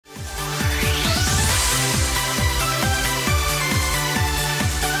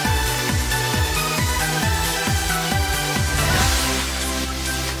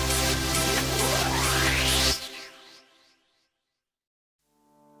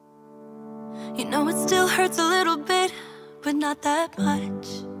You know it still hurts a little bit, but not that much.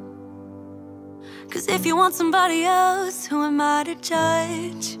 Cause if you want somebody else, who am I to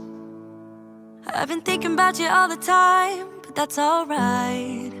judge? I've been thinking about you all the time, but that's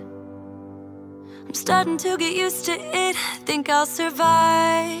alright. I'm starting to get used to it, think I'll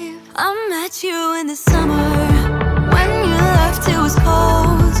survive. I met you in the summer, when you left it was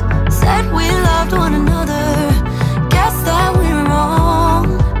cold. Said we loved one another, guess that we were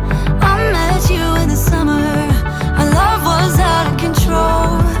wrong. I met you in the summer, our love was out of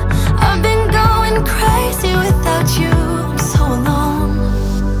control. I've been going crazy without you, I'm so alone.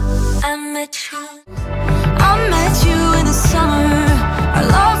 I met you in the summer, our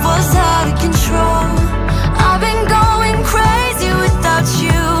love was out of control. I've been going crazy without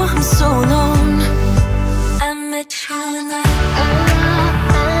you, I'm so alone. I met you in the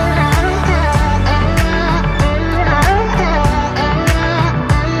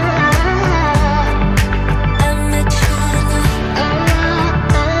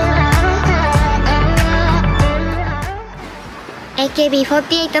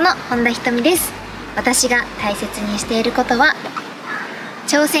AKB48 の本田仁美です。私が大切にしていることは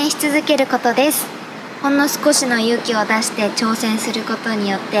挑戦し続けることです。ほんの少しの勇気を出して挑戦することに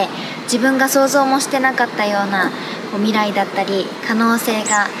よって自分が想像もしてなかったような未来だったり可能性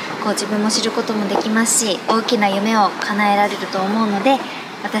が自分も知ることもできますし、大きな夢を叶えられると思うので、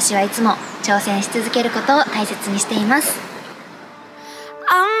私はいつも挑戦し続けることを大切にしています。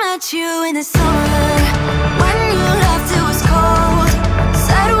I met you in the summer, when you left it was cold.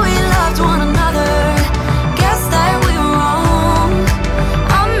 Said we loved one another.